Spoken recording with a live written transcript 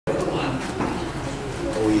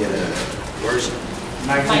we at verse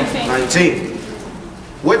 19.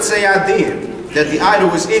 What say I then? That the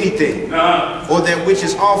idol is anything, or that which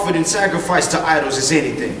is offered in sacrifice to idols is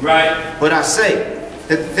anything. Right. But I say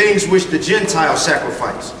that the things which the Gentiles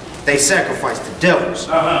sacrifice, they sacrifice to devils,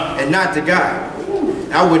 and not to God.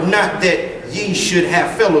 I would not that ye should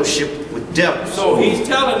have fellowship with devils. So he's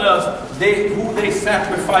telling us who they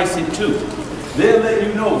sacrifice it to. They'll let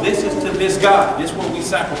you know this is to this God. This is what we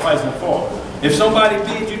sacrifice him for. If somebody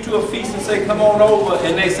bids you to a feast and say, come on over,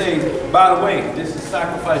 and they say, by the way, this is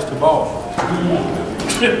sacrifice to Baal.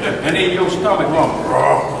 And then your stomach rumbles.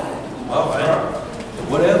 All right.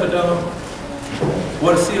 Whatever, dog.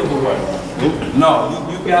 What a silverware. No,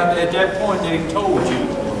 you got at that point they told you,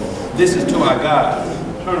 this is to our God.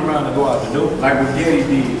 Turn around and go out the door. Like what Daddy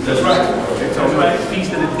did. That's right. They told me the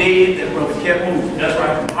Feast of the Dead, that brother kept moving. That's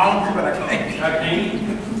right. I'm hungry, but I can't. I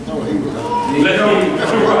can't. No, he was. Let's go.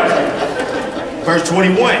 Right. Verse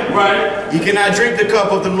 21. Right. Ye cannot drink the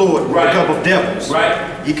cup of the Lord, or the cup of devils.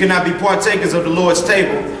 Right. Ye cannot be partakers of the Lord's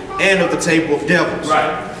table and of the table of devils.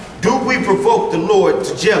 Right. Do we provoke the Lord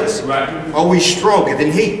to jealousy? Right. Are we stronger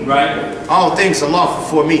than he? Right. All things are lawful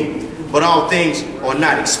for me, but all things are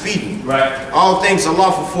not expedient. Right. All things are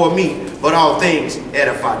lawful for me, but all things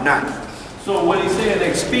edify not. So when he said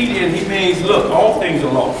expedient, he means, look, all things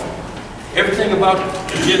are lawful. Everything about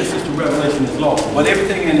Genesis to Revelation is lawful, but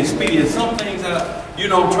everything in expedient, some things are, you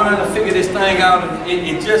know, trying to figure this thing out,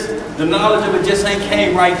 it just, the knowledge of it just ain't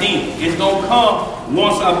came right then. It's gonna come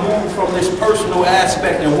once I move from this personal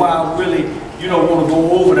aspect and why I really, you know, want to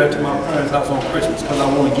go over there to my parents' house on Christmas, because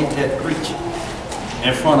I want to get that preaching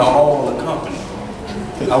in front of all the company.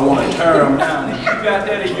 I want to tear them down. If you got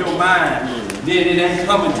that in your mind, then it ain't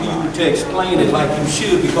coming to you to explain it like you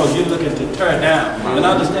should, because you're looking to tear down. And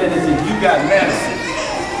understand this, if you got medicine,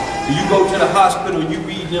 you go to the hospital, you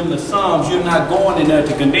read them the Psalms, you're not going in there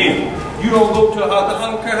to condemn. You don't go to a hospital,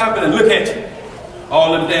 I don't care how many, look at you.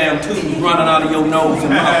 All them damn tubes running out of your nose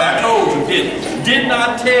and mouth. I told you, did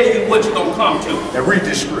not tell you what you're going to come to. Now read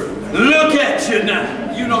this script. Look at you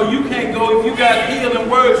now. You know, you can't go, if you got healing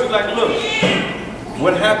words, you're like, look,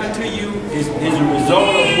 what happened to you is a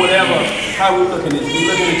result of whatever, how we look at this. We're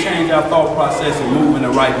looking to change our thought process and move in the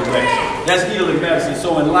right direction. That's healing medicine.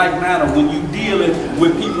 So in like manner, when you're dealing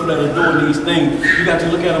with people that are doing these things, you got to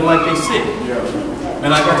look at them like they sick.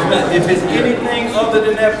 And I got to, if it's anything other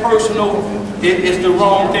than that personal, it's the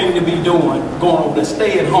wrong thing to be doing, going over there.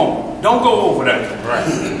 Stay at home. Don't go over there. Right.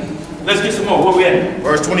 Let's get some more. Where we at?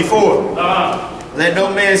 Verse 24. Let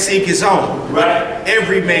no man seek his own. Right.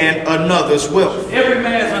 Every man another's wealth. Every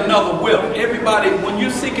man's another wealth. Everybody, when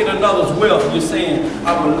you're seeking another's wealth, you're saying,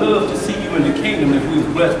 I would love to see you in the kingdom if we was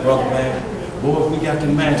blessed, brother, man. Boy, if we got the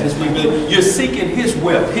mansions, we good. You're seeking his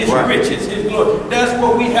wealth, his riches, his glory. That's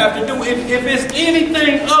what we have to do. If it's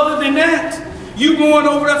anything other than that, you going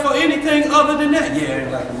over there for anything other than that? Yeah,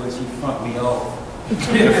 like the way she front me off. In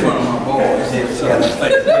front of my boys.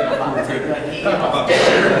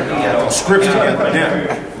 Scripts together.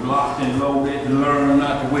 Yeah. Locked and loaded and learn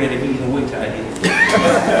not to wear the heathen witch I did.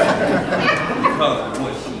 Because of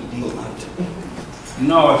what she did.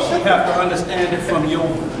 No, if she have to understand it from your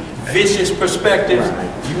vicious perspective,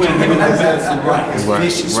 you ain't giving that medicine right.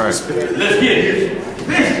 Vicious perspective. Let's get it.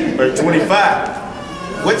 Verse 25.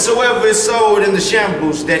 Whatsoever is sold in the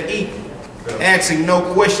shambles that eat, asking no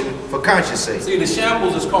question for conscience sake. See, the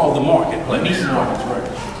shambles is called the marketplace.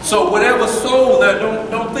 So whatever sold there,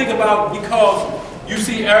 don't think about because you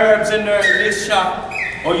see Arabs in there in this shop,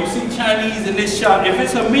 or you see Chinese in this shop. If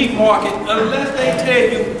it's a meat market, unless they tell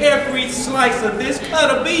you every slice of this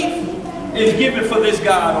cut of beef is given for this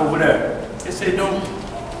God over there. They say don't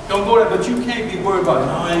go there, but you can't be worried about,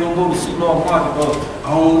 no, I ain't gonna go to Sealaw Market because I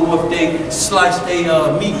don't know if they slice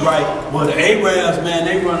their meat right. Well, the Arabs, man,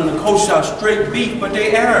 they running a kosher straight beef, but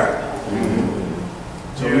they Arab.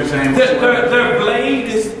 So you're saying their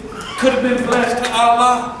blade could have been blessed to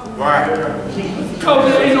Allah. Right.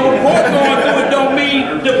 Because there ain't no pork going through it don't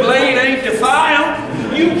mean the blade ain't defiled.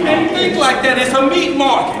 You can't think like that. It's a meat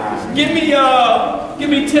market. Give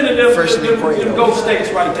me 10 of them goat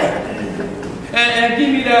steaks right there. And give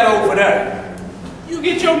me that over there. You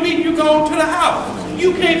get your meat, you go to the house.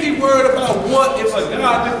 You can't be worried about what if a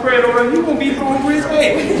God declared over there, you're going to be hungry as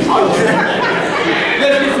hell.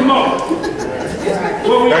 Let's get some more.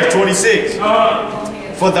 Verse 26.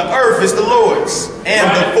 For the earth is the Lord's, and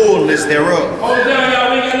the fullness thereof. Hold it down,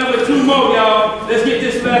 y'all. We got number 2 more, y'all. Let's get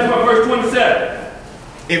this last one, verse 27.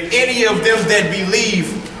 If any of them that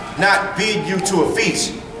believe not bid you to a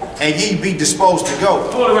feast, and ye be disposed to go.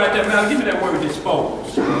 Hold it right there, man. Give me that word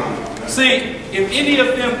disposed. See, if any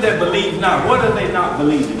of them that believe not, what are they not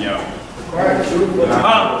believing, y'all?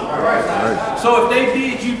 So if they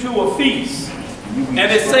did you to a feast, and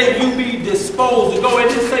it say you be disposed to go, and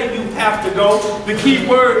it say you have to go, the key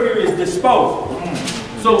word here is disposed.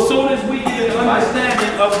 So as soon as we get an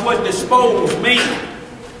understanding of what disposed means,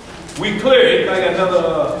 we clear it. I got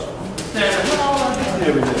another standard.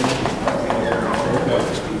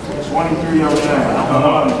 2309.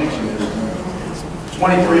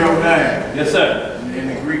 2309. Yes, sir. In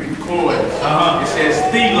the Greek Concord, it says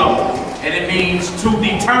thelo, and it means to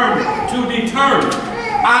determine. To determine.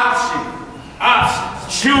 Option.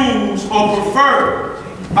 Choose or prefer.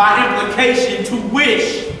 By implication, to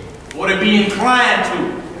wish or to be inclined to.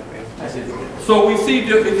 That's it. So we see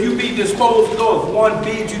that if you be disposed to go, if one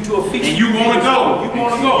bids you to a feast, and you want to go. You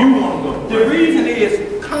want to go. You want to go. The reason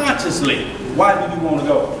is consciously. Why do you want to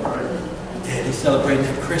go? Yeah, they celebrating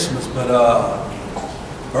that Christmas, but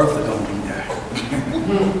Bertha gonna be there.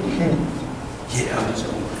 Yeah, I'm just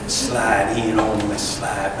gonna slide in on them and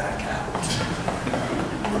slide back out.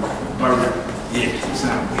 Bertha. Yeah,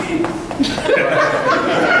 sound weird.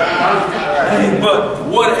 But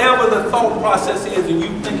whatever the thought process is, and you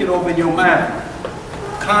think it over in your mind,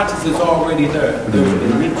 conscience is already there. There's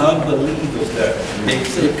the unbelievers there. They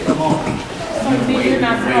say, come on. So you're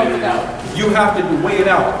not supposed to go. You have to weigh it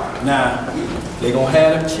out. Now, they're going to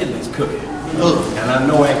have them chitlins cooking. And I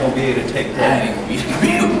know I ain't going to be able to take that.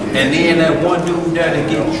 And then that one dude there that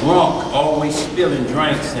get drunk, always spilling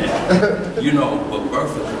drinks in. You know, but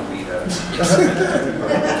Bertha going to be there.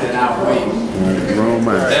 That outweigh.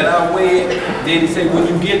 That outweigh. Then he said, when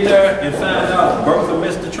you get there and find out Bertha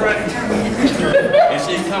missed the train, and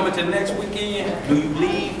she's coming to next weekend, do you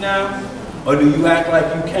leave now? Or do you act like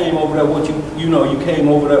you came over there, what you know you came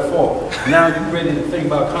over there for? Now you ready to think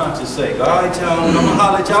about conscience sake. All right, y'all, I'm gonna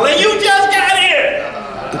holler at y'all. And you just got here!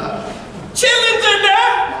 Chillins in there!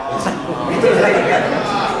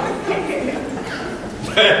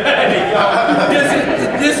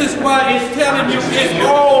 This is why it's telling you it's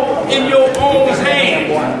all in your own hands.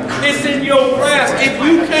 It's in your grasp. If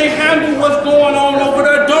you can't handle what's going on over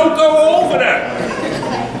there, don't go over there.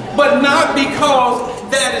 But not because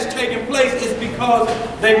that is taking place, it's because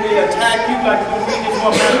they will attack you, like we read this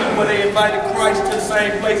one Matthew where they invited Christ to the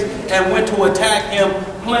same place and went to attack him,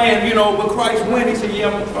 playing, you know, but Christ went, he said,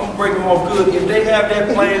 yeah, I'm breaking off good. If they have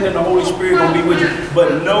that plan, then the Holy Spirit gonna be with you.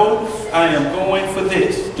 But no, I am going for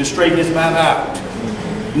this, to straighten this matter out.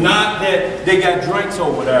 Not that they got drinks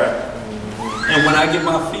over there. And when I get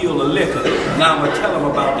my fill of liquor, now I'm going to tell them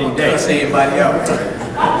about their day. Say anybody else.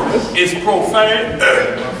 It's profane.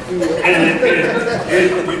 And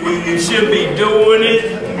you should be doing it.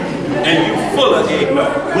 And you full of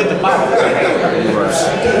ignorance. With the Bible.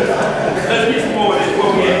 Let's get some more of this.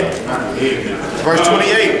 Where we at? Verse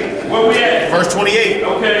 28. Where we at? Verse 28.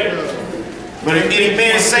 Okay. But if any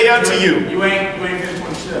man say unto you, You ain't finished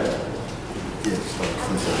 27.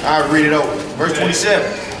 I'll read it over. Verse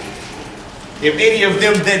 27. If any of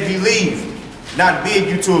them that believe not bid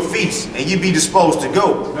you to a feast, and you be disposed to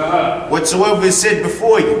go, whatsoever is set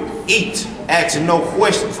before you, eat, asking no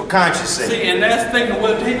question for conscience sake. See, and that's thinking,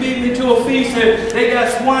 well, they bid me to a feast, and they got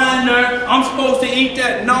swine there, I'm supposed to eat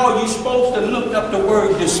that? No, you're supposed to look up the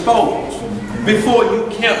word dispose before you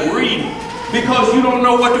kept reading, because you don't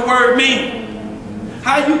know what the word means.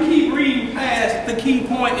 How you keep reading past the key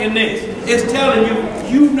point in this? It's telling you,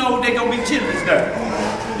 you know they're going to be chitlins there.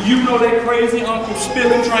 You know that crazy uncle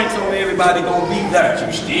spilling drinks on everybody going to be there.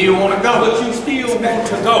 You still want to go. But you still want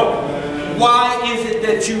to go. Why is it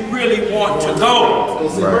that you really want to go?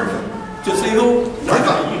 To see who?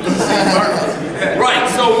 Right,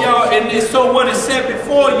 so y'all, and so what is said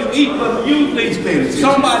before you eat, but usually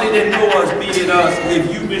somebody that know us, be it us,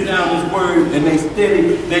 if you've been down this word and they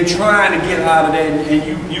steady, they trying to get out of that,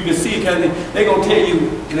 and you can see it because they going to tell you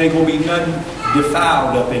it ain't going to be nothing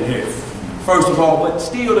defiled up in here. First of all, but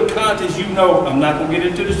still the conscience, you know, I'm not going to get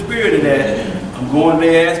into the spirit of that. I'm going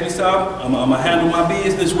there, ask me something, I'm going to handle my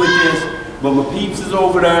business with this. But my peeps is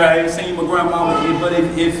over there, I ain't seen my grandmama. But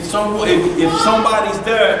if somebody's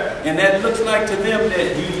there and that looks like to them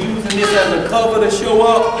that you're using this as a cover to show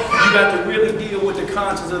up, you got to really deal with the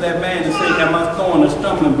conscience of that man and say, am I throwing a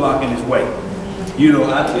stumbling block in his way? You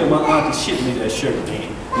know, I tell my aunt to ship me that shirt then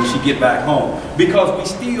when she get back home. Because we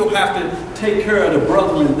still have to take care of the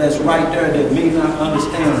brethren that's right there that may not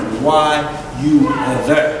understand why you are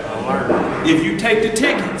there. If you take the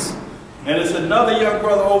tickets, and it's another young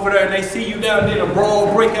brother over there and they see you down there, a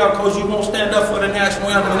brawl break out because you won't stand up for the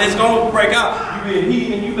national anthem and it's going to break out, you be a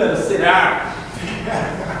heathen, you better sit down.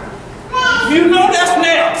 You know that's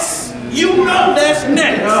next. You know that's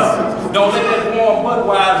next. Don't let that warm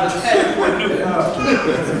Budweiser attack you with new.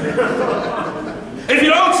 If you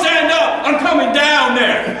don't stand up, I'm coming down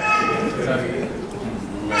there.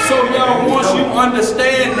 So y'all, once you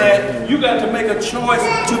understand that, you got to make a choice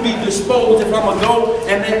to be disposed if I'm going to go,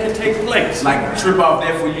 and that can take place. Like trip off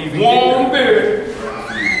there for you even Warm beer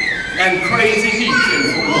and crazy heat.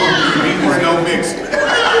 There's no mix.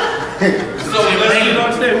 So let's get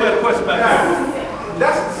understand where the question back there.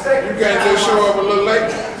 That's the second You can't just show up a little late.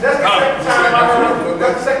 That's the second time I heard.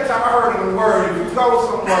 That's the second time I heard of the word. If you go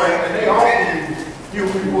somewhere and they offer you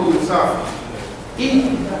will do something.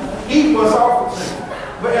 Eat what's offered to you.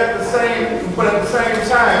 But at the same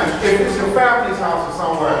time, if it's your family's house or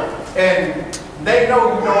somewhere, and they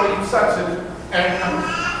know you don't eat such and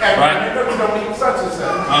right. They know you don't eat such and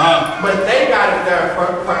such, but they got it there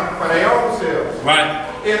for their own selves. Right.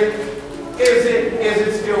 Is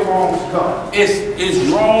it still wrong to go? It's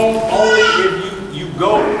wrong only if you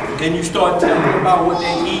go and you start telling them about what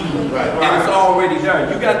they're eating, and it's already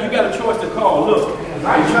there. You got a choice to call. Look,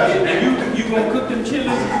 and you gonna cook them chilies?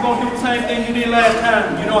 You gonna do the same thing you did last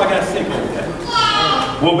time? You know I got sick over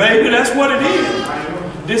that. Well, baby, that's what it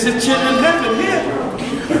is. This is chitlin heaven here.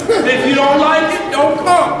 If you don't like it, don't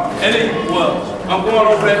come. And then, well, I'm going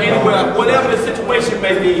over there anywhere. Whatever the situation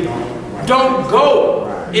may be, don't go.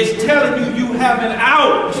 It's telling you have an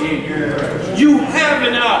out. You have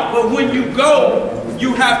an out. But when you go,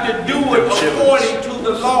 you have to do it according to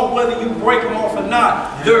the law, whether you break them off or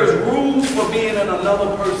not. There's rules for being in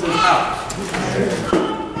another person's house.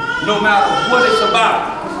 No matter what it's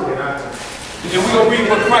about. And we're going to read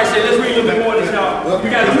what Christ said. Let's read a little bit more of this, y'all. We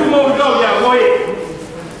got 2 more to go, y'all. Go ahead.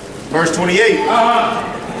 Verse 28.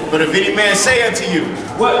 But if any man say unto you.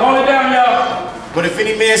 What? Hold it down, y'all. But if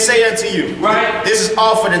any man say unto you, right, this is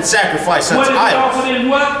offered in sacrifice unto idols. Offered in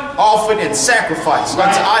what? Offered in sacrifice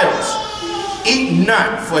unto idols. Eat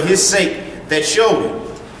not for his sake that showed it,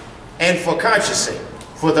 and for conscience sake.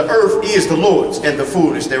 For the earth is the Lord's, and the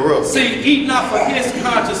fullness thereof. See, eat not for his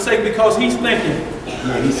conscience sake, because he's thinking,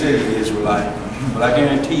 yeah, he said he's Israelite. But I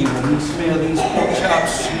guarantee you, when he smell these pork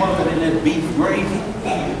chops smothered in that beef gravy,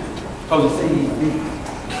 because he said he's beef.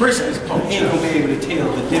 Christians, he ain't gonna be able to tell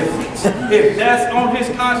the difference. If that's on his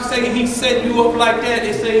conscience, say he set you up like that,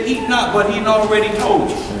 they say eat not, but he already told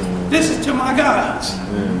you. This is to my guys.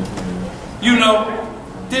 You know,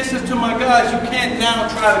 this is to my guys. You can't now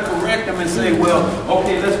try to correct them and say, well,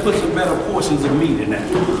 okay, let's put some better portions of meat in that.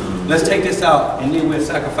 Let's take this out and then we'll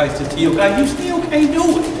sacrifice it to your God. You still can't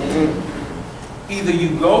do it. Either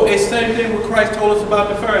you go, it's the same thing what Christ told us about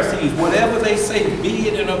the Pharisees. Whatever they say, be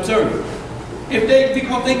it and observe it.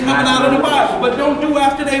 Because they coming out of the Bible, but don't do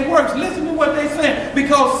after they works. Listen to what they say,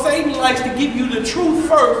 because Satan likes to give you the truth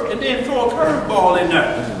first and then throw a curveball in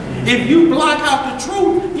there. If you block out the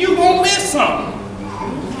truth, you gonna miss something.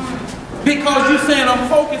 Because you're saying I'm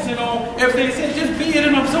focusing on everything. They said just be it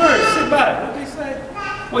and observe. Sit back. What they say?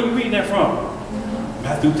 Where you reading that from?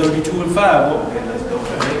 Matthew 32 and 5. Well, okay, let's go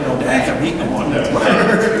there. Damn, he come on there.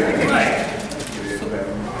 Right.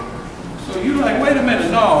 So you like, wait a minute,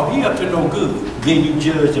 no, he up to no good. Then you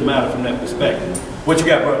judge the matter from that perspective. What you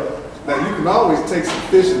got, brother? Now you can always take some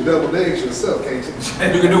fish and deviled eggs yourself, can't you?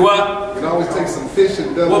 You can do what? You can always take some fish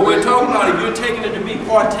and deviled eggs. What we're talking about, if you're taking it to be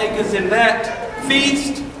partakers in that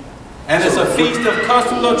feast, and it's a feast of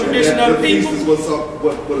custom or tradition of people. The feast is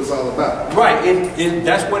what it's all about. Right,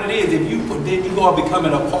 that's what it is. If you then you are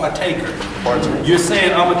becoming a partaker. You're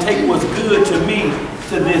saying, I'm going to take what's good to me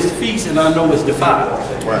to this feast, and I know it's defiled.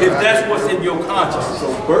 Right. If that's what's in your conscience.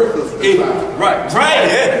 So birth is defiled. Right.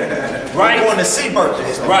 Yeah. Right. You're going to see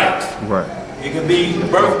birthdays. Right. It could be,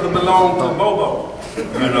 birth could belong to Bobo.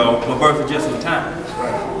 You know, but birth is just in time.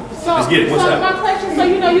 So, let's get it. What's up? My question, so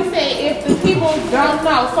you know, you said if the people don't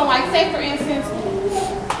know, so like say for instance,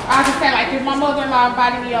 I just say like if my mother-in-law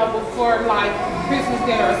invited me over for like Christmas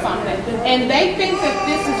dinner or something, and they think that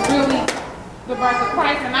this is really the birth of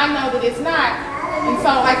Christ, and I know that it's not, and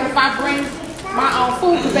so like if I bring my own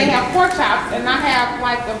food because they have pork chops and I have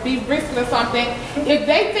like a beef brisket or something, if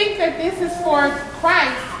they think that this is for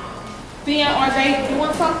Christ, then are they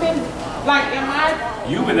doing something? Like, am I?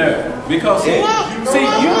 You in there. Because, see, you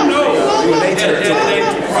know that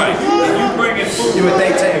Christ. You bringing food. You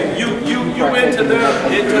into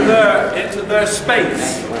their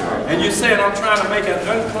space. And you're saying, I'm trying to make an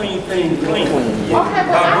unclean thing clean. Okay, but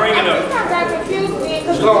I think I got confused then,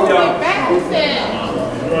 because you went back and said,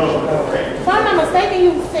 if I'm not mistaken,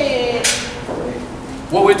 you said,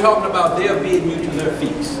 what we're talking about, they're being you to their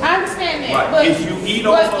feast. I understand that. Right. But if you eat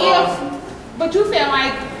off of, but you said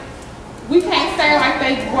like, we can't say like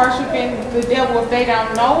they worshiping the devil if they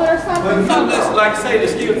don't know it or something. But like I say, they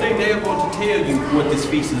still think they're going to tell you what this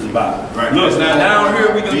feast is about. Right. Look, now down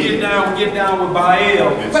here we're gonna get down with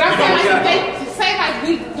Baal. But I feel like if they say like like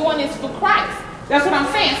we doing this for Christ. That's what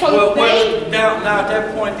I'm saying. So now at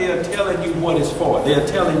that point, they're telling you what it's for. They're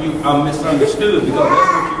telling you I'm misunderstood because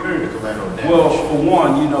that's what you heard. Well, for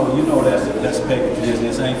one, you know that's pagan tradition.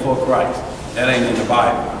 This ain't for Christ. That ain't in the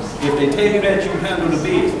Bible. If they tell you that, you handle the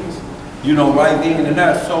business, right then and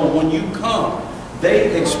there. So when you come,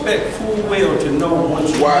 they expect full well to know what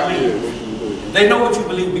you believe. They know what you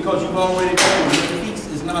believe because you've already told them the feast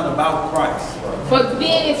is not about Christ. But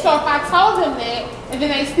then, if I told them that, and then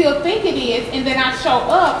they still think it is, and then I show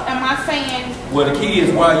up, am I saying? Well, the key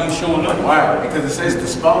is why you showing up. Why? Because it says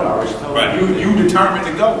disposed. Right. You determined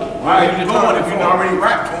to go. Why are you going if you already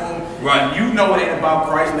rapped to them? Right. You know it ain't about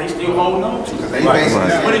Christ, and they still holding on to it. They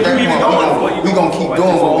basically What are you even going for? We gonna keep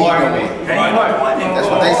doing what we doing. That's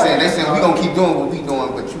what they saying. They saying we gonna keep doing what we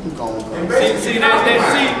doing, but you can go on. See,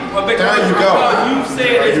 but because you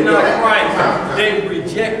said it's not Christ, they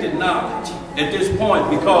rejected knowledge at this point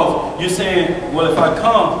because you're saying, well, if I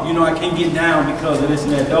come, I can't get down because of this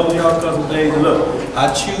and that. Those y'all cousin things. Look,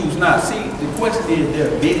 I choose not. See, the question is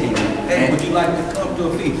they're bidding. Hey, would you like to come to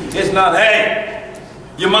a feast? It's not, hey,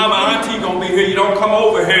 your mama auntie gonna be here. You don't come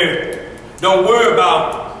over here. Don't worry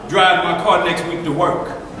about driving my car next week to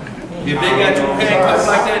work. If they got you handcuffed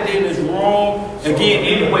like that, then it's wrong. Again,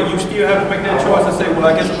 anyway, you still have to make that choice and say, well,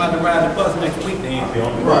 I guess I'm about to ride the bus next week then.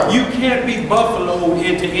 You can't be buffaloed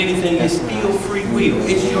into anything. It's still free will.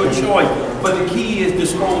 It's your choice. But the key is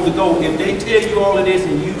disposed to go. If they tell you all of this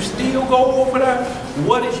and you still go over there,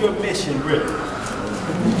 what is your mission really?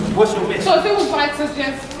 What's your mission? So if it was like to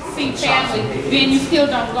just see family, then you still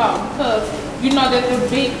don't go because you know that the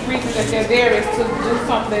big reason that they're there is to do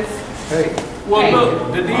something that's well,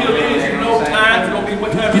 look, the deal is, time's gonna be,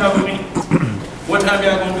 what time y'all gonna meet? What time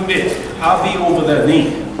y'all gonna do this? I'll be over there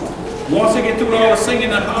then. Once I get through all the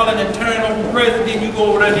singing and hollering and turn on the president, you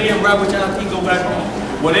go over there then, right with y'all team, go back home.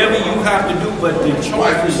 Whatever you have to do, but the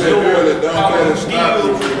choice is yours. How to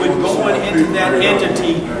deal with going into that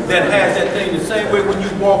entity that has that thing. The same way when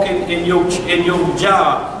you walk in your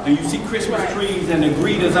job and you see Christmas trees and the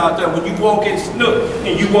greeters out there. When you walk in Snook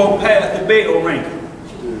and you walk past the bell ringer.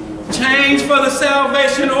 Change for the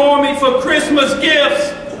Salvation Army for Christmas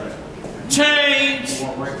gifts. Change.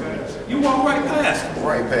 You walk right past it.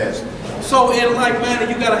 Right past. So in like manner,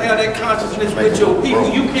 you got to have that consciousness with your people.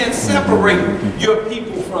 You can't separate your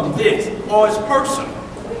people from this. Or it's personal.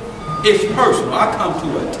 It's personal. I come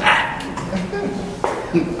to attack.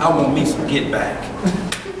 I want me some get back.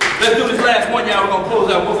 Let's do this last one, y'all. We're going to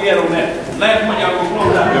close out. What we at on that? Last one, y'all. We're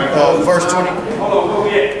going to close out. Verse 20. Hold on. Where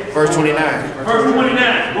we at? Verse 29. Verse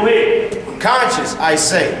 29. Go ahead. Conscious, I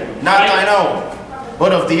say, not thine own,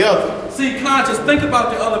 but of the other. See, conscious, think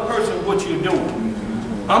about the other person, what you're doing.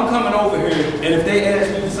 I'm coming over here, and if they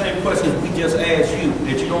ask me the same questions we just asked you,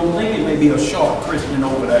 that you don't think it may be a sharp Christian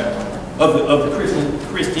over there, of the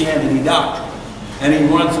Christianity doctrine, and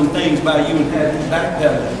he runs some things by you and has you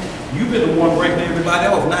backpedaling. You've been the one breaking everybody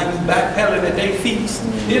off. Now you backpedaling at their feast.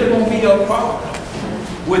 There's going to be a problem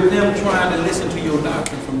with them trying to listen to your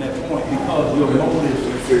doctrine from that point because your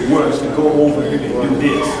motive was to go over here and do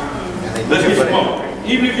this. Let's get smart.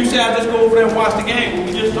 Even if you say, I just go over there and watch the game, well,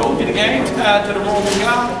 we just told you the game's tied to the Roman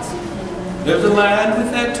gods. There's a line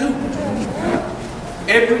with that too.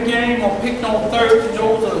 Every game are picked on Thursday.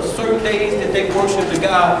 Those are certain days that they worship the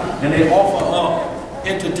God and they offer up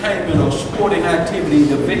entertainment or sporting activity.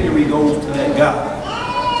 The victory goes to that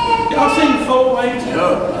God. Y'all seen four, ain't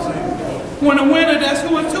you? When the winner, that's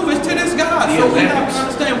who it's to. It's to this God. So we have to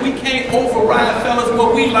understand we can't override, fellas,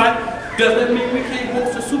 what we like. Does that mean we can't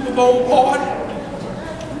host a Super Bowl party?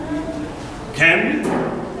 Can we?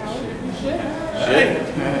 Hey,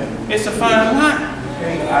 it's a fine line.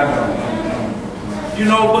 You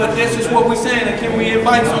know, but this is what we're saying. And can we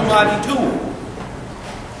invite somebody to it?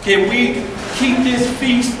 Can we keep this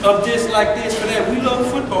feast of this like this for that? We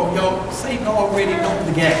love football, y'all. Satan already knows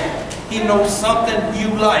the game. He knows something you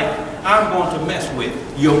like. I'm going to mess with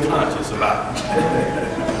your conscience about it.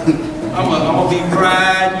 I'm going to be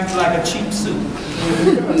riding you like a cheap suit.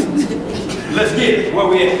 Let's get it. Where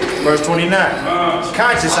we at? Verse 29.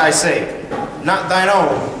 Conscious, I say, not thine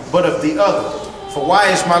own, but of the other. For why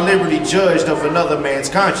is my liberty judged of another man's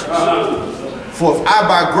conscience? For if I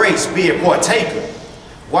by grace be a partaker,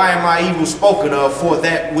 why am I evil spoken of for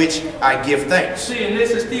that which I give thanks? See, and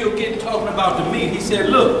this is still talking about the meat. He said,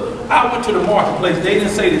 look, I went to the marketplace. They didn't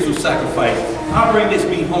say this was sacrifice. I bring this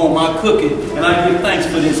meat home, I cook it, and I give thanks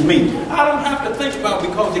for this meat. I don't have to think about it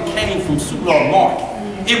because it came from Sular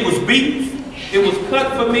Market. It was beef. It was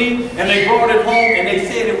cut for me, and they brought it home, and they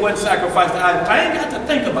said it wasn't sacrificed. I ain't got to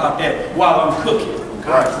think about that while I'm cooking.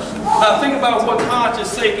 Right. Now think about what conscience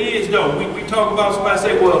sake is, though. We talk about somebody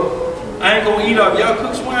say, well, I ain't gonna eat up. Y'all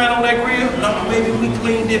cook swine on that grill? No, baby, we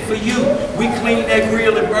cleaned it for you. We cleaned that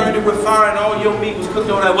grill and burned it with fire and all your meat was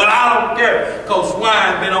cooked on that. Well, I don't care, because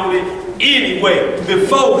swine been on it anyway,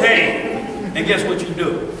 beforehand. And guess what you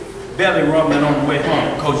do? Belly rumbling on the way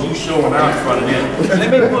home, because you showing out in front of them.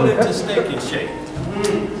 Let me pull it to Steak and Shake.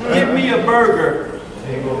 Give me a burger.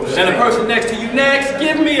 And the person next to you, next,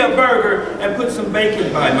 give me a burger and put some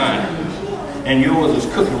bacon by mine. And yours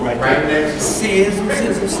is cooking right there. Sizzle,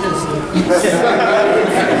 sizzle, sizzle.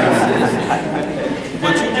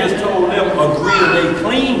 But you just told them a grill they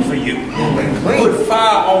clean for you. Put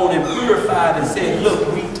fire on and purified and said, look,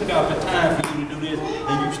 we took out the time for you to do this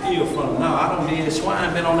and you still from. No, I don't need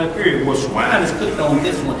swine been on that period. Well, swine is cooked on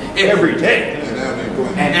this one every day.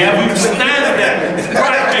 And you stand there.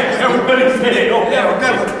 Right? Everybody said, oh,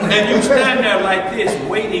 yeah. And you stand there like this,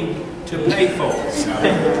 waiting to pay for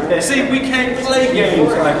it. See, we can't play games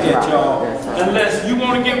like that, y'all, unless you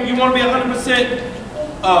want to be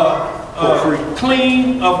 100%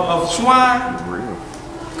 clean of swine,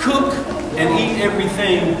 cook and eat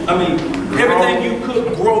everything. I mean, everything you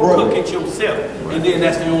cook, cook it yourself, and then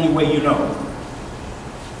that's the only way you know.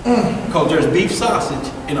 Because there's beef sausage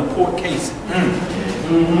in a pork casing.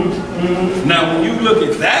 Now, when you look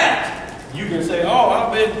at that, you can say, oh,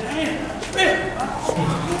 I've been, damn,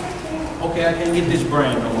 okay, I can't get this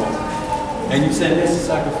brand no more. And you say this is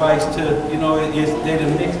sacrifice to, you know, they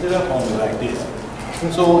done mixed it up on me like this.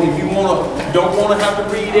 So if you don't want to have to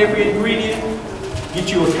read every ingredient, get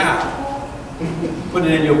you a cow. Put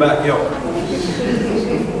it in your backyard.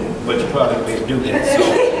 But you probably can't do that. So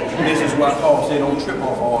this is why Paul said don't trip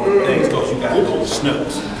off all the things, because you got those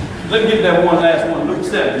snooks. Let me get that one last one, Luke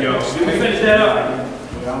 7, y'all. Can we finish that up?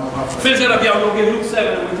 Finish that up, y'all. We'll get Luke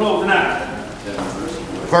 7 and we're closing out.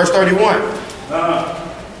 Verse 31.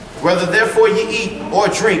 Whether therefore ye eat or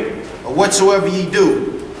drink, or whatsoever ye do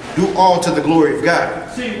all to the glory of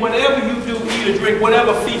God. See, whatever you do, eat or drink,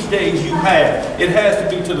 whatever feast days you have, it has to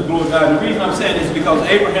be to the glory of God. And the reason I'm saying this is because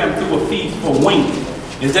Abraham threw a feast for weaning.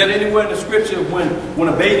 Is that anywhere in the scripture when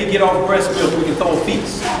a baby get off breast milk, we can throw a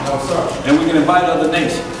feast? No, sir. And we can invite other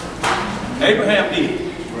nations. Abraham did.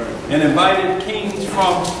 And invited kings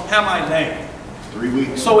from Hamite land. 3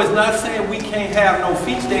 weeks. So it's not saying we can't have no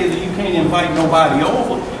feast days and you can't invite nobody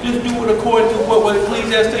over. Just do it according to what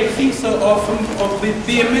Ecclesiastes feasts are from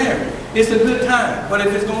being married. It's a good time. But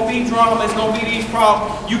if it's going to be drama, it's going to be these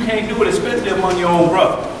problems, you can't do it, especially among your own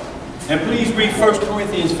brother. And please read 1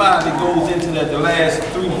 Corinthians 5. It goes into that, the last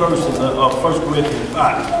 3 verses of 1 Corinthians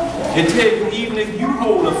 5. It tells you even if you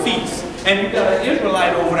hold a feast and you got an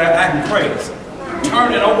Israelite over there acting crazy,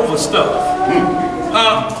 turning over stuff.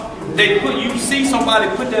 You see somebody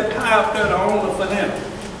put that pie up there to honor for them.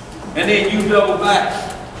 And then you double back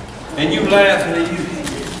and you laugh and then you...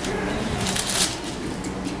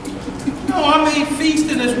 No, I mean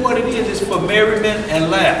feasting is what it is. It's for merriment and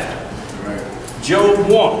laughter. Right. Job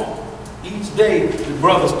 1. Each day the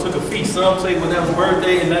brothers took a feast. Some say well that was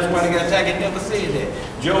birthday and that's why they got attacked. It never said that.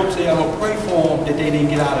 Job said I'm going to pray for them that they didn't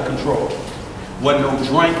get out of control. Wasn't no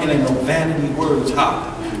drinking and no vanity words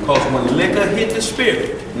hopping. Because when liquor hit the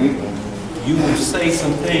spirit, you will say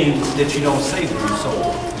some things that you don't say to your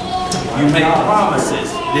soul. You make promises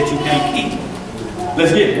that you can't keep.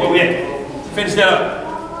 Let's get it. Where we at? Finish that up.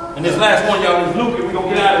 And this last one, y'all, is Luke, and we're going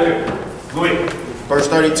to get out of here. Go ahead. Verse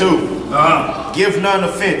 32. Give none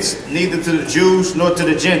offense, neither to the Jews nor to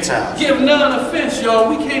the Gentiles. Give none offense, y'all.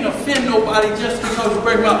 We can't offend nobody just because you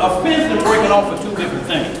break them out. Offense and breaking off are 2 different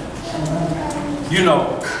things. You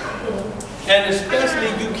know. And especially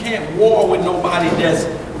you can't war with nobody that's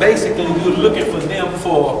basically you're looking for them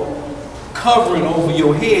for covering over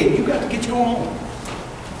your head. You got to get your own.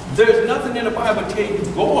 There's nothing in the Bible tell you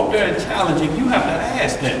go up there and challenge him. You have to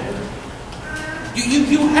ask them.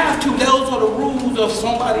 You have to. Those are the rules of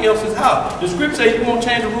somebody else's house. The scripture says you won't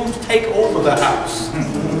change the rules, take over the house.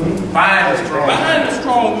 Bind the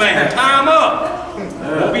strong man. Time up.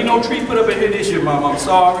 Won't be no tree put up in here this year, Mom. I'm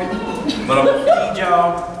sorry. But I'm going to feed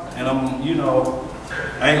y'all. And I'm, you know,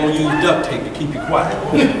 I ain't going to use duct tape to keep you quiet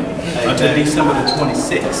until December the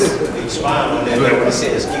 26th. Expound on that when it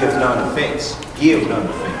says give none offense. Give none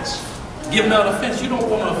offense. Give none offense. You don't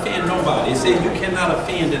want to offend nobody. It says you cannot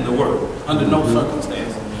offend in the word under no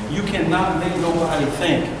circumstance. You cannot make nobody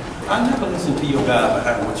think, I never listened to your God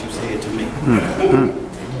behind what you said to me.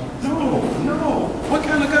 No. What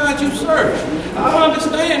kind of God you serve? I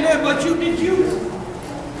understand that, but you did you.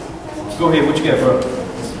 Go ahead. What you got, bro?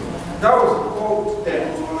 That was a quote that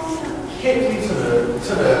hit me to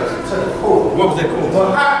the core. What was that quote?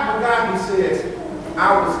 Mahatma Gandhi says, I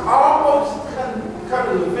was almost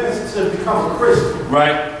coming to the fence to become a Christian.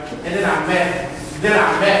 Right. And then I met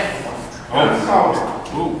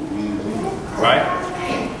Ooh. Right?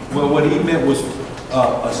 Well, what he meant was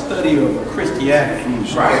a study of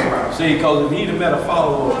Christianity. Right. See, because if he'd have met a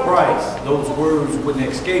follower of Christ, those words wouldn't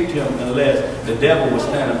escape him unless the devil was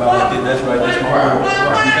standing by like this. That's right, that's my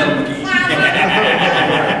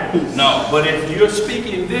word. No, but if you're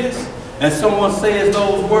speaking this and someone says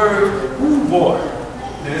those words, ooh boy,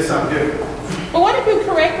 Then it's something different. But what if you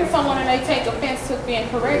corrected someone and they take offense to being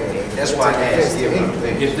corrected? That's why I asked him.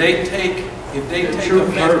 if they take offense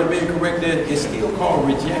to being corrected, it's still called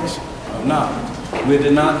rejection of knowledge. We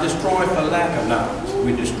did not destroy for lack of knowledge.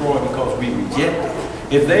 We destroy because we rejected.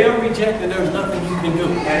 If they are rejected, there's nothing you can do.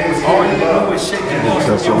 All you can do is shake the dust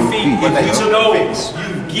with your feet. If you know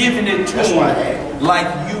you've given it to them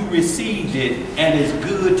like you received it, and it's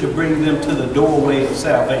good to bring them to the doorway of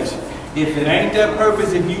salvation. If it ain't that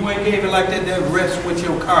purpose, if you ain't gave it like that, that rests with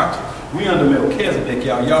your conscience. We under Melchizedek,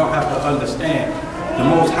 y'all. Y'all have to understand. The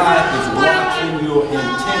Most High is watching your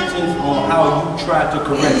intentions on how you try to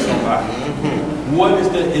correct somebody. What is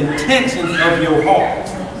the intentions of your heart?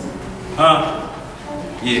 Huh?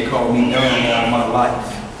 Yeah, called me dumb all my life.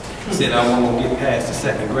 Said I wasn't going to get past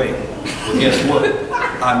the 2nd grade. Well, guess what?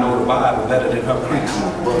 I know the Bible better than her preaching.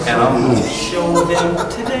 And I'm going to show them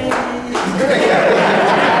today.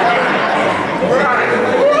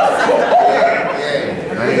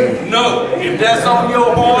 No, if that's on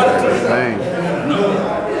your heart, no.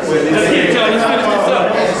 Let's get y'all, let's finish this up.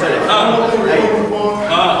 I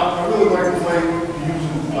really like the way you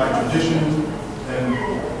use like traditions, and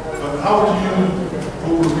how would you use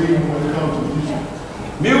what we're reading when it comes to music?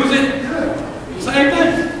 Music, same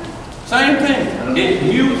thing. Same thing.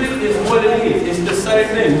 Music is what it is. It's the same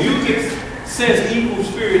thing. Music sends evil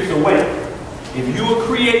spirits away. If you will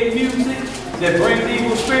create music that brings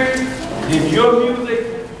evil spirits, if your music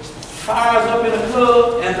fires up in a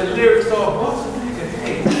club and the lyrics are what's the nigga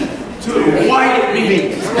hey to the white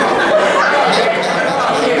meat. If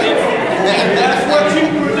that's what you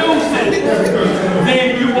producing, then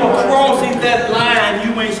you are crossing that line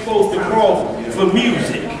you ain't supposed to cross for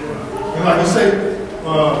music. And like you say,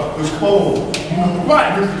 expose.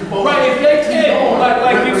 Right. Right. If they tell you,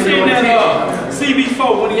 like you seen that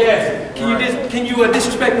CB4 when he asked, can you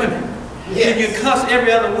disrespect women? Yes. You cuss every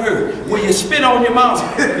other word. Will you spit on your mouth?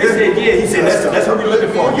 They said, yeah. He said, that's what we're looking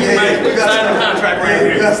for. You sign the contract right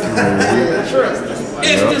here.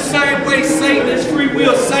 It's the same way Satan is free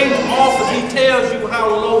will. Satan offers, he tells you how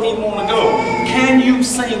low he want to go. Can you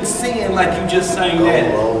sing sin like you just sang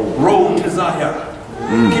that Road to Zion?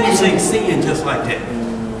 Can you sing sin just like that?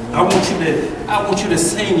 I want you to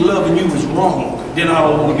sing loving you is wrong. Then I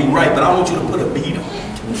don't want to be right, but I want you to put a beat on it.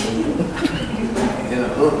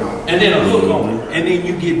 And then a hook on it. And then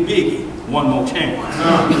you get Biggie. One more chance.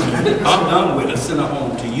 I'm done with it. Send her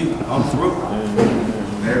home to you. I'm through.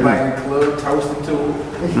 Everybody in the club toasting to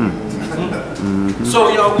it. So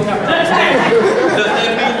y'all, we have to understand. Does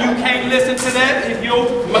that mean you can't listen to that? If your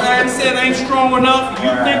mindset ain't strong enough, you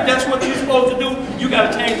think that's what you're supposed to do, you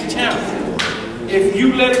got to change the channel. If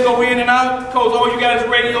you let it go in and out, because all you got is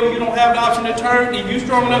radio, you don't have the option to turn. If you're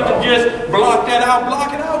strong enough to just block that out,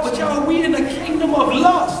 block it out. But y'all, we in the kingdom of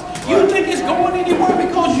lust. You think it's going anywhere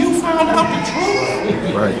because you found out the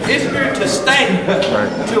truth? Right. It's here to stay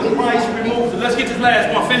until Christ removes it. Let's get this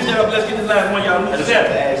last one. Finish that up. Let's get this last one, y'all. Did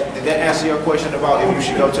that answer your question about if you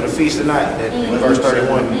should go to the feast tonight? That verse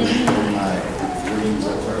 31.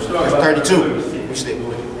 Verse 32.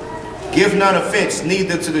 Give none offense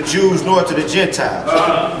neither to the Jews nor to the Gentiles,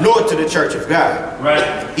 nor to the church of God. Right.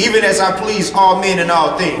 Even as I please all men in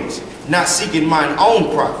all things, not seeking mine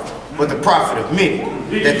own profit, but the profit of many,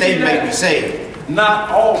 that they may be saved. Not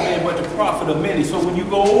all men, but the profit of many. So when you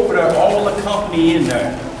go over there, all the company in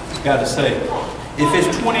there got to say, if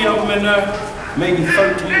it's 20 of them in there, maybe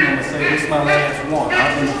 13 of them will say, this is my last one.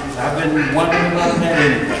 I've been wondering about that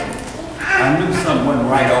anyway. I knew something wasn't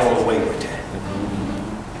right all the way with that.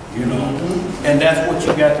 You know, and that's what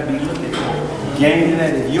you got to be looking for. Gaining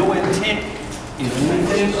that. If your intent is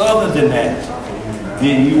anything other than that,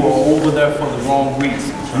 then you are over there for the wrong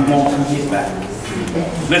reason. You want to get back.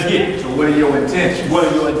 Let's get it. So what are your intentions? What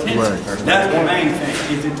are your intentions? Right. That's the main thing.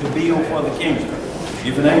 Is it to build for the kingdom?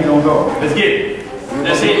 If it ain't gonna go, let's get it.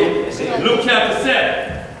 That's it. Luke chapter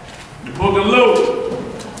 7. The book of Luke,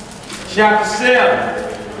 chapter 7.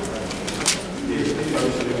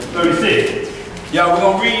 36. Y'all, we're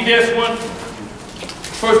going to read this one.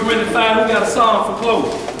 1 Corinthians 5, we got a song for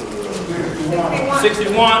closing.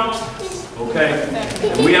 61. Okay.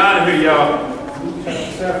 And we out of here, y'all.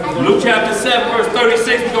 Luke chapter 7, verse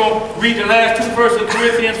 36. We're going to read the last two verses of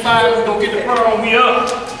Corinthians 5. We're going to get the prayer on. We up.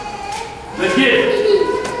 Let's get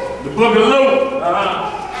it. The book of Luke,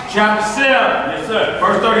 chapter 7, Yes, sir.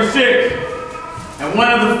 verse 36. And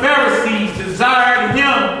one of the Pharisees desired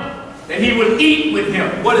him that he would eat with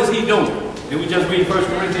him. What is he doing? Did we just read 1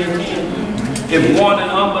 Corinthians 10? If one an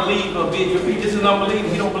unbeliever bid your feet, this is an unbeliever,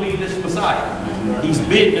 he don't believe this is Messiah. He's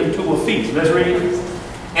bidding him to a feast. Let's read it.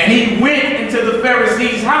 And he went into the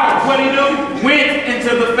Pharisee's house. What did he do? Went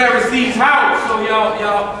into the Pharisee's house. So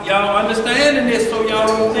y'all understanding this, so y'all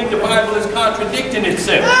don't think the Bible is contradicting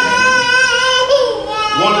itself.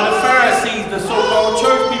 One of the Pharisees, the so-called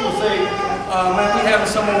church people say, man, we having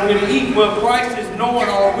something over here to eat. Well, Christ is knowing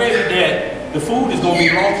already that the food is going to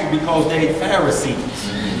be lawful because they're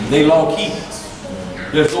Pharisees. They law keepers.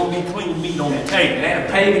 There's going to be clean meat on the table. It ain't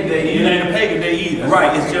a pagan day It ain't a pagan day either.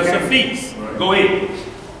 Right, it's just a feast. Go ahead.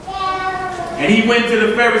 And he went to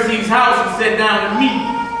the Pharisee's house and sat down to meat.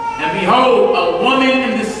 And behold, a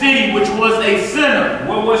woman in the city which was a sinner.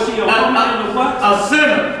 What was she? A woman in the what? A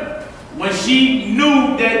sinner. When she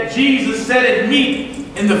knew that Jesus sat at meat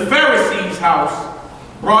in the Pharisee's house,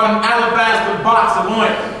 brought an alabaster box of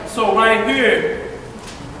ointment. So right here,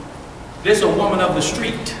 this is a woman of the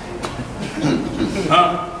street.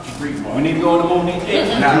 Huh? We need to go in the movie.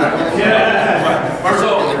 Yeah. Right.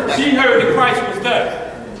 So she heard that Christ was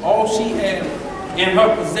there. All she had in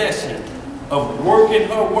her possession of working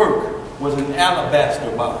her work was an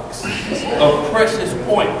alabaster box of precious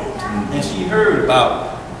ointment. And she heard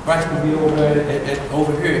about Christ would be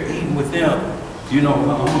over here eating with them. You know,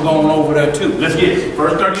 I'm going over there too. Let's get it.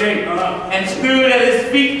 Verse 38. And stood at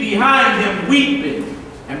his feet behind him weeping,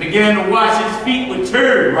 and began to wash his feet with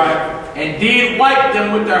turd, right? And did wipe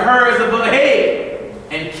them with the hairs of her head,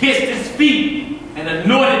 and kissed his feet, and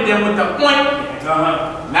anointed them with the ointment.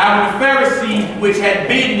 Now when the Pharisee which had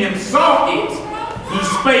bidden him saw it, he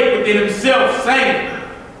spake within himself, saying,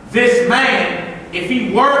 this man, if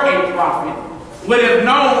he were a prophet, would have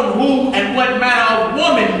known who and what manner of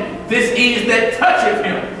woman this is that toucheth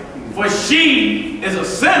him, for she is a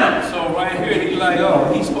sinner. So right here, he's like,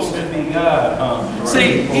 oh, he's supposed to be God.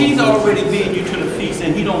 See, he's already bid you to the feast,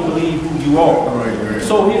 and he don't believe who you are.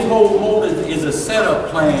 So his whole motive is a setup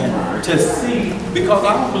plan to see, because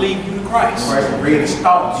I don't believe you to Christ. Christ read his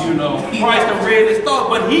thoughts. You know, Christ done read his thoughts,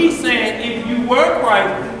 but he's saying if you were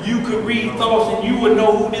Christ, you could read thoughts and you would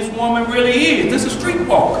know who this woman really is. This is a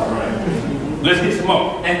streetwalker. Let's get some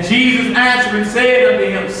more. And Jesus answering said unto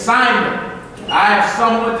him, Simon, I have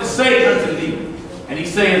somewhat to say unto thee. And he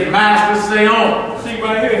said, Master, say on. See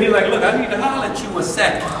right here, he's like, look, I need to holler at you a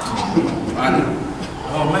second.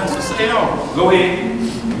 Oh, Master, say on. Go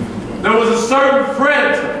ahead. There was a certain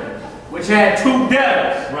creditor which had two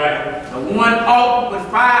debtors. Right. The one ought with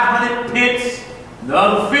 500 pence, the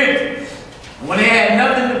other 50. And when they had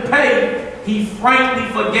nothing to pay, he frankly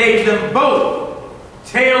forgave them both.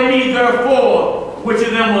 Tell me, therefore, which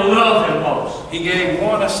of them will love him most. He gave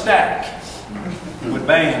one a stack with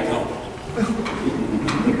bands on it,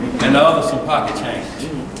 and the other some pocket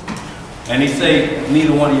change. And he said,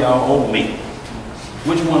 neither one of y'all owe me.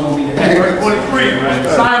 Which one will be the happy? Verse 43,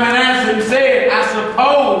 right? Simon answered and said, I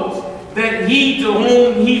suppose that he to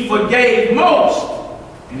whom he forgave most.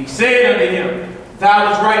 And he said unto him, thou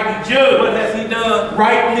hast rightly judged. What has he done?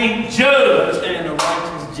 Rightly judged. Understand the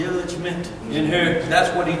righteous judgment in here.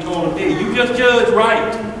 That's what he told him there. You just judge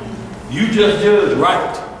right. You just judge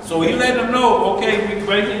right. So he let them know, okay, we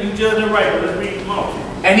breaking, you judging right. Let's read more.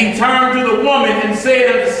 And he turned to the woman and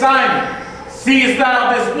said unto Simon, seest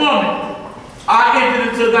thou this woman? I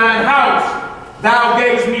entered into thine house. Thou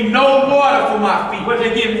gavest me no water for my feet. What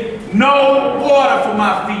they give me? No water for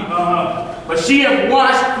my feet. But she hath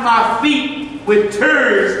washed my feet with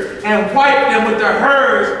tears and wiped them with the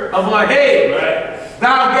hairs of her head. Right.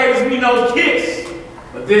 Thou gavest me no kiss.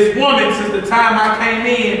 But this woman, since the time I came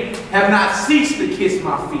in, have not ceased to kiss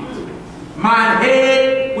my feet. Mine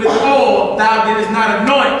head with oil thou didst not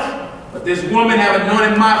anoint. But this woman have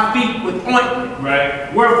anointed my feet with ointment.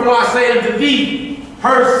 Right. Wherefore I say unto thee,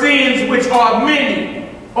 her sins which are many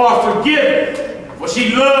are forgiven. For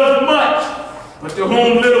she loved much, but to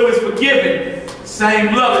whom little is forgiven,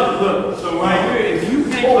 same loveth little. So right here, if you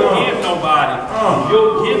can't forgive nobody,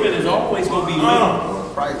 your giving is always going to be little.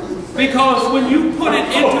 Because when you put it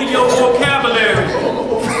into your vocabulary,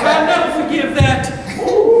 I'll never forgive that.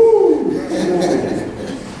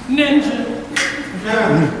 Ninja.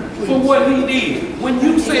 For what he did. When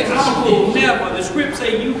you say, I will never, the script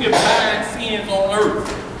say you can bind sins on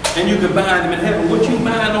earth and you can bind them in heaven. What you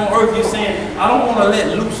bind on earth, you're saying, I don't want to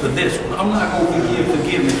let loose of this one. I'm not going to give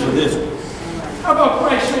forgiveness for this one. How about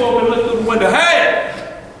Christ show up and look through the window?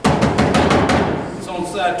 Hey! It's on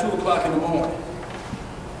side 2 o'clock in the morning.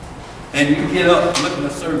 And you get up looking a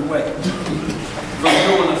certain way from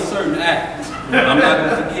doing a certain act. I'm not going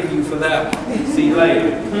to forgive you for that one. See you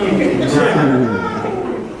later.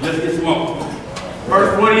 Let's get some more.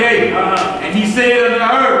 Verse 48. And he said unto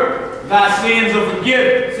her, thy sins are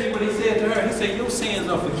forgiven. See what he said to her? He said, your sins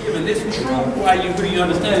are forgiven. This is true. Why you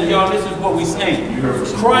understand? Y'all, this is what we're saying.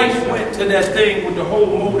 Christ went to that thing with the whole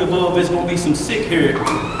motive of there's going to be some sick here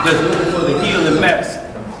that's looking for the healing medicine.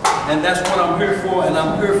 And that's what I'm here for, and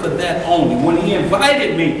I'm here for that only. When he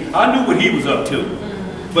invited me, I knew what he was up to.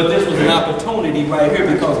 But this was an opportunity right here,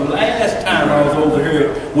 because last time I was over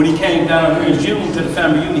here, when he came down here in June to the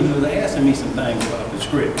family union, he was asking me some things about the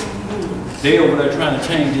script. They over there trying to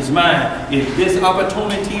change his mind. If this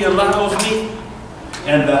opportunity allows me,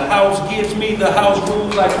 and the house gives me the house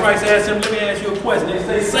rules like Christ asked him, let me ask you a question.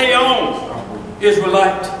 They say on,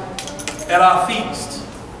 Israelite, at our feast.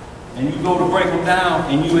 And you go to break them down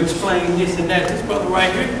and you explain this and that. This brother right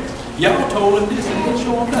here, y'all told him this and didn't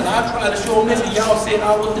show him that. I tried to show him this and y'all said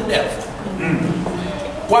I was the devil.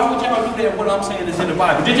 Why would y'all do that? What I'm saying is in the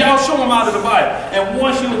Bible. Did y'all show him out of the Bible? And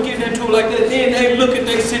once you would get into it like that, then they look at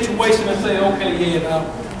their situation and say, okay,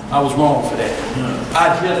 yeah, I was wrong for that.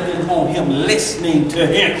 I just didn't want him listening to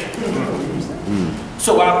him.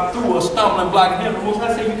 So I threw a stumbling block at him.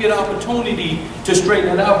 I said, you get an opportunity to straighten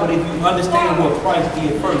it out, but if you understand what Christ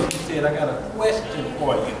did first, he said, I got a question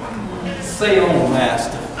for you. Say on,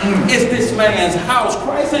 Master. It's this man's house.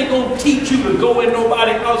 Christ ain't going to teach you to go in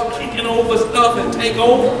nobody's house kicking over stuff and take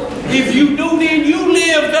over. If you do, then you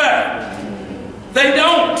live there. They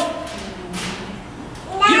don't.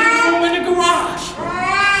 Give them room in the garage.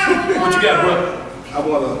 What you got, brother? I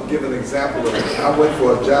want to give an example of it. I went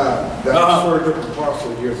for a job that was served up in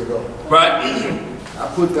parcel years ago. Right. I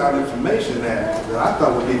put down information that I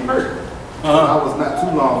thought would be perfect. I was not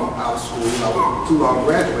too long out of school. I was too long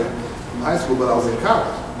graduate from high school, but I was in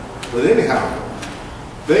college. But anyhow,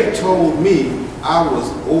 they told me I was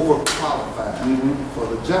overqualified for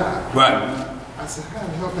the job. Right. I said, how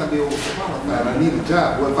the hell can I be overqualified? I need a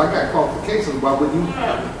job. Well, if I got qualifications, why wouldn't you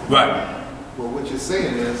hire me? Right. Well, what you're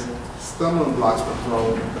saying is, stumbling blocks were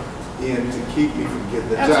thrown in to keep me from getting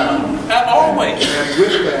the job. Always. And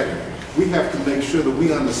with that, we have to make sure that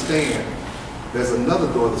we understand there's another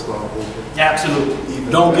door that's going to open.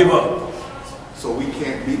 Absolutely. Don't give up. So we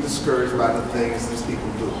can't be discouraged by the things these people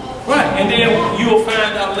do. Right. And then you'll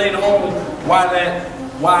find out later on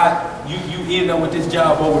why you end up with this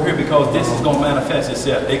job over here, because this is going to manifest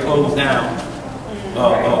itself. They closed down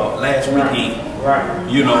last weekend. Right.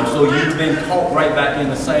 You know, so you've been caught right back in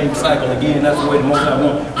the same cycle again. That's the way the Most High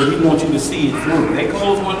wants, but he wants you to see it through. They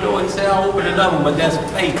closed one door, he said, I'll open another, but that's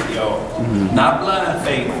faith, y'all. Not blind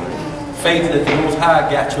faith. Faith that the Most High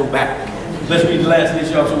got your back. Let's read the last of this,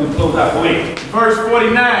 y'all, so we close out. Go ahead. Verse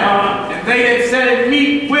 49. And they that sat at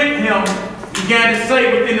meat with him began to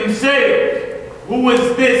say within themselves, who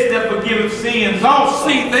is this that forgiveth sins also?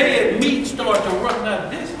 See, they at meat start to run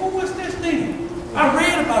out. Who is this then? I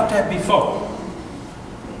read about that before.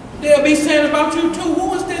 They'll be saying about you too.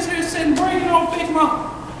 Who is this here sitting bringing on Big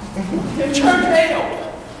Mama? Church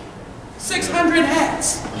hell. 600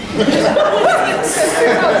 hats.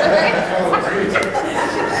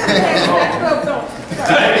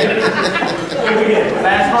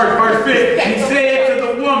 Last verse 50. He said to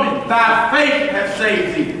the woman, thy faith hath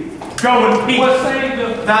saved thee. Go in peace. What saved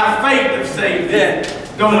them? Thy faith hath saved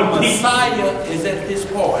thee. Go in peace. Messiah is at this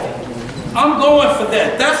party. I'm going for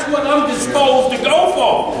that. That's what I'm disposed to go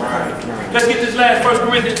for. Let's get this last 1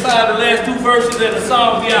 Corinthians 5, the last two verses and the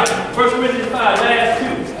Psalms be out. 1 Corinthians 5, last two.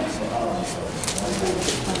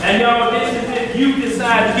 And y'all, this is if you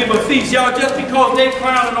decide to give a feast. Y'all, just because they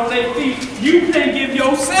crowning on their feast, you can't give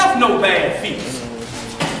yourself no bad feast.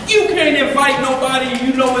 You can't invite nobody and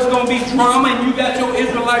you know it's going to be drama and you got your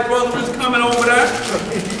Israelite brothers coming over there.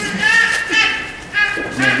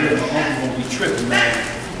 Man, my uncle going to be tripping, man.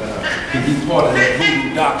 And he's part of that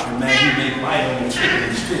voodoo doctrine, man. He made light on the chicken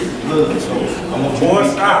and spit and blood. So I want you to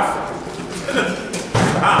stop.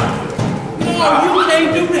 No, you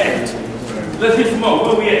can't do that. Let's get some more.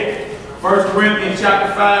 Where we at? 1 Corinthians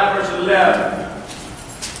chapter 5, verse 11.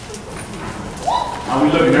 Are we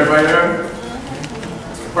looking? Everybody there?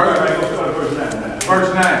 First, let's go to verse 9.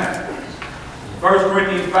 Verse 9. 1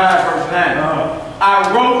 Corinthians 5, verse 9. I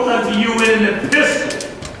wrote unto you in an epistle,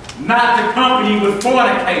 not to company with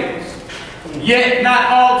fornicators, yet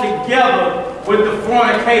not altogether with the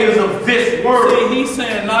fornicators of this world. See, he's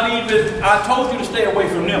saying not even, I told you to stay away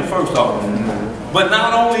from them first off, but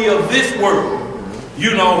not only of this world.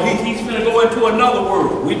 You know, he's going to go into another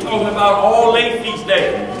world. We're talking about all late feast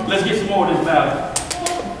days. Let's get some more of this battle.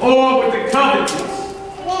 Or with the covetous,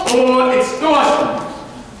 or extortioners,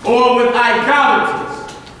 or with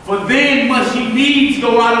idolaters. For then must ye needs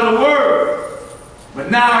go out of the world. But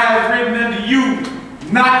now I have written unto you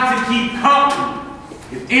not to keep company.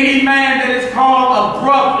 If any man that is called a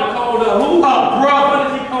brother, Called a who? a brother, What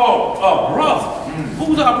is he called? A brother.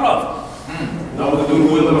 Who's our brother? those who do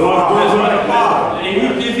the will of the Father.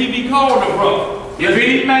 If he be called a brother. If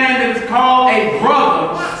any man that is called a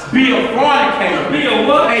brother be a fornicator, Be a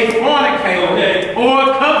what? a fornicator, Okay.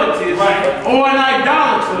 or covetous, Right. or an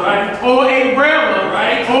idolater, Right. or a railer,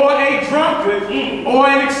 Right. or a drunkard, or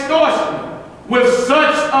an extortioner, with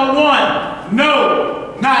such a one,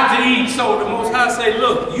 no, not to eat. So the Most High say,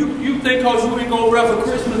 look, you think cause you ain't gonna rap for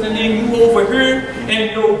Christmas and then you over here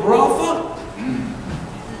and your brother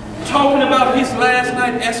talking about his last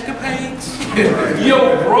night escapades?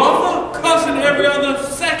 Your brother cussing every other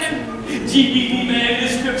second? GBD, man,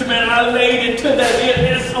 this scripture, man, I laid it to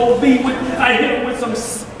that SOB with, I hit him with some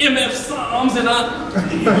MF Psalms and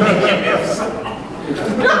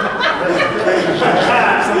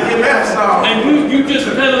and you just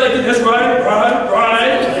ventilated this right.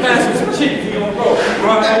 Passing some chicken to your bro.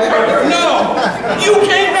 Right. No, you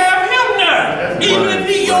can't have him now. Even if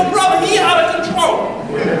he your brother, he out of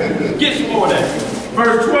control. Get some more of that.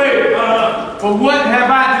 Verse 12, for what have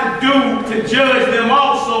I to do to judge them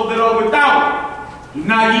also that are without? Do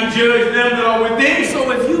not ye judge them that are within? So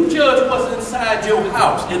if you judge what's inside your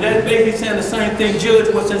house, and that's basically saying the same thing, judge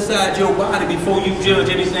what's inside your body before you judge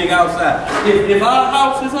anything outside. If our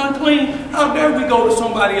house is unclean, how dare we go to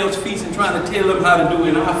somebody else's feast and trying to tell them how to do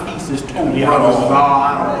it, and our feast is totally out of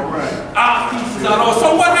order. Our feast is out of order.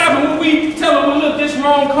 So what happened when we tell them, well, look, this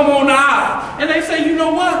wrong, come on the aisle? And they say, you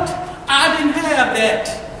know what? I didn't have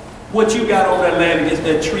that. What you got over that land against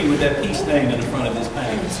that tree with that peace stain in the front of his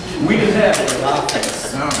pants. We didn't have it.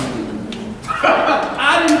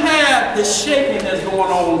 I didn't have the shaking that's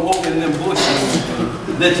going on over in them bushes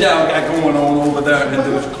that y'all got going on over there, and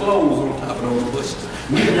there was clothes on top of those bushes.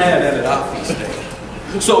 We didn't have that at our feast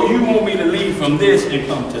day. So you want me to leave from this and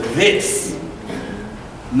come to this?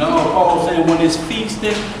 No, Paul saying when it's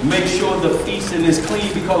feasting, make sure the feasting is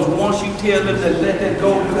clean, because once you tell them to let that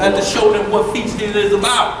go, you have to show them what feasting is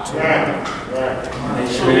about. Right.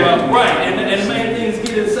 So, right. And the main thing is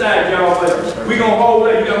get inside, y'all, but we're going to hold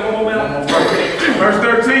that. You got one more minute? Verse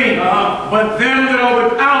 13, but them that are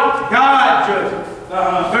without, God judges.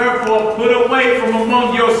 Therefore, put away from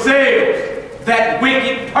among yourselves that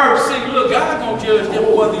wicked person. Look, God gonna judge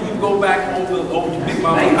them whether you go back over your big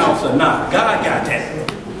mama's house or not. God got that.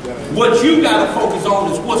 What you gotta focus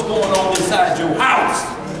on is what's going on inside your house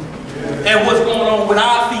and what's going on with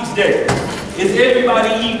our feast day. Is everybody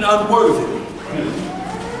eating unworthy?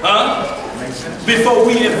 Huh? Before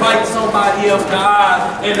we invite somebody else to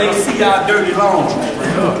ours and they see our dirty laundry.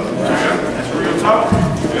 That's real talk.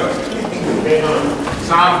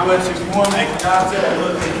 Psalm 161. God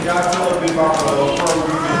tell me about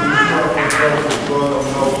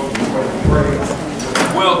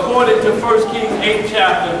Well, according to 1 Kings 8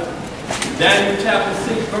 chapter, Daniel chapter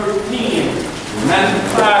 6 verse 10, Matthew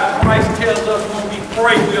 5, Christ tells us when we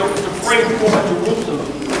pray, we are to pray for Jerusalem,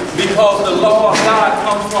 because the law of God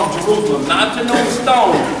comes from Jerusalem, not to no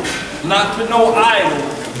stone, not to no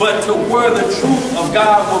idol, but to where the truth of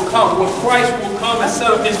God will come, where Christ will come and set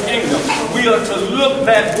up his kingdom. We are to look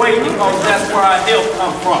that way because that's where our help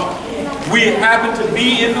comes from. We happen to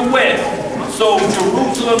be in the west, so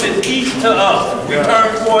Jerusalem is east to us. We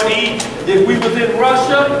turn toward the east. If we was in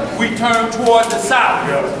Russia, we turn toward the south.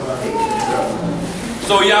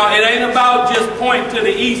 So y'all, it ain't about just point to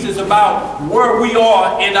the east, it's about where we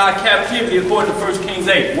are in our captivity according to 1 Kings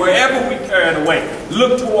 8. Wherever we carried away,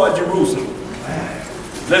 look toward Jerusalem.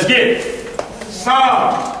 Let's get it.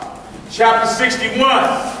 Psalm chapter 61.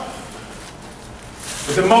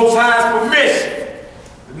 With the Most High's permission,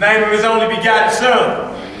 the name of his only begotten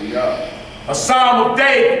Son. A psalm of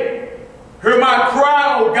David. Hear my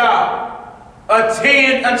cry, O God.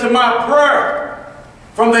 Attend unto my prayer.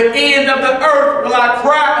 From the end of the earth will I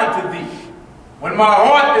cry unto thee. When my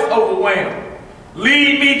heart is overwhelmed,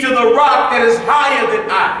 lead me to the rock that is higher than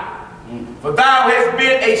I. For thou hast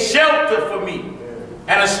been a shelter for me,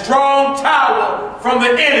 and a strong tower from the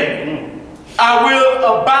enemy. I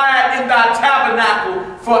will abide in thy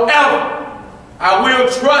tabernacle forever. I will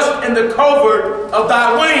trust in the covert of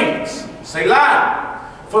thy wings.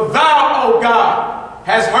 Selah. For thou, O God,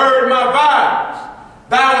 hast heard my vows.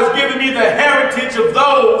 Thou hast given me the heritage of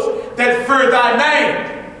those that fear thy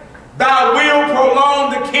name. Thou wilt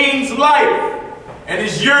prolong the king's life, and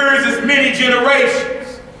his years as many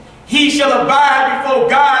generations. He shall abide before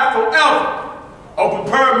God forever. O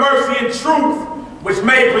prepare mercy and truth, which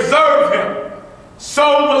may preserve him. So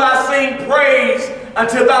will I sing praise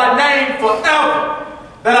unto thy name forever,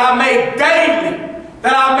 that I may daily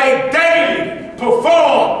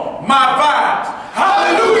perform my vows.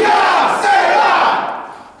 Hallelujah! Say it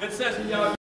loud! Good session, y'all.